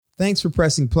thanks for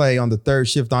pressing play on the Third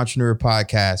Shift Entrepreneur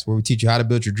Podcast, where we teach you how to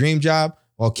build your dream job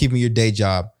while keeping your day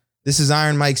job. This is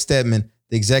Iron Mike Stedman,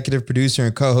 the executive producer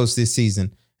and co-host this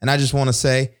season. And I just want to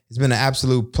say it's been an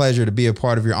absolute pleasure to be a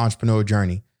part of your entrepreneurial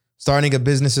journey. Starting a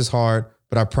business is hard,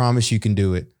 but I promise you can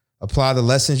do it. Apply the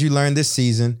lessons you learned this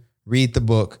season, read the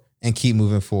book, and keep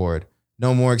moving forward.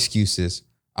 No more excuses.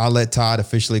 I'll let Todd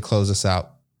officially close us out.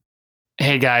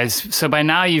 Hey guys, so by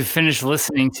now you've finished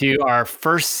listening to our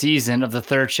first season of the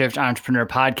Third Shift Entrepreneur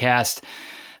Podcast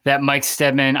that Mike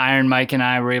Stedman, Iron Mike, and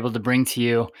I were able to bring to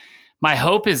you. My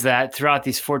hope is that throughout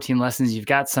these 14 lessons, you've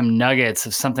got some nuggets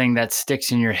of something that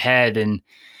sticks in your head and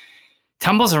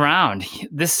tumbles around.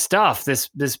 This stuff, this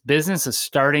business of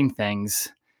starting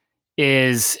things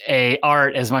is a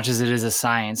art as much as it is a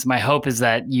science. My hope is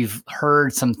that you've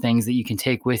heard some things that you can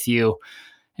take with you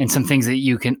and some things that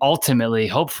you can ultimately,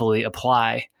 hopefully,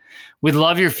 apply. We'd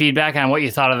love your feedback on what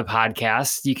you thought of the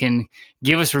podcast. You can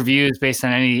give us reviews based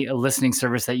on any listening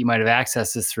service that you might have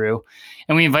accessed us through.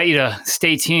 And we invite you to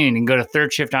stay tuned and go to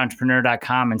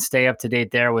thirdshiftentrepreneur.com and stay up to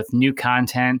date there with new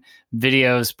content,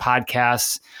 videos,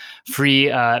 podcasts, free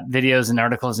videos and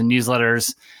articles and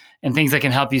newsletters, and things that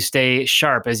can help you stay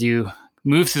sharp as you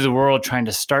move through the world trying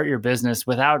to start your business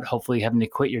without hopefully having to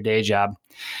quit your day job.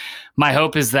 My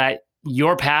hope is that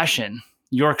your passion,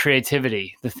 your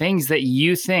creativity, the things that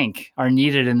you think are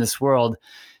needed in this world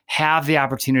have the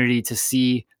opportunity to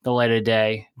see the light of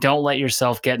day. Don't let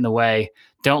yourself get in the way.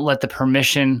 Don't let the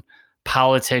permission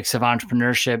politics of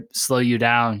entrepreneurship slow you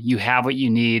down. You have what you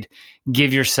need.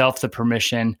 Give yourself the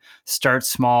permission. Start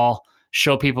small.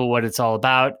 Show people what it's all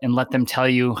about and let them tell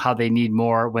you how they need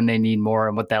more, when they need more,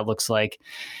 and what that looks like.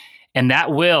 And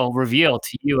that will reveal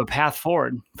to you a path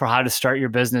forward for how to start your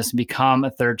business and become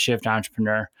a third shift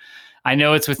entrepreneur. I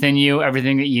know it's within you.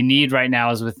 Everything that you need right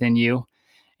now is within you.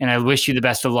 And I wish you the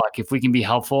best of luck. If we can be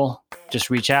helpful, just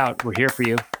reach out. We're here for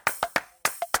you.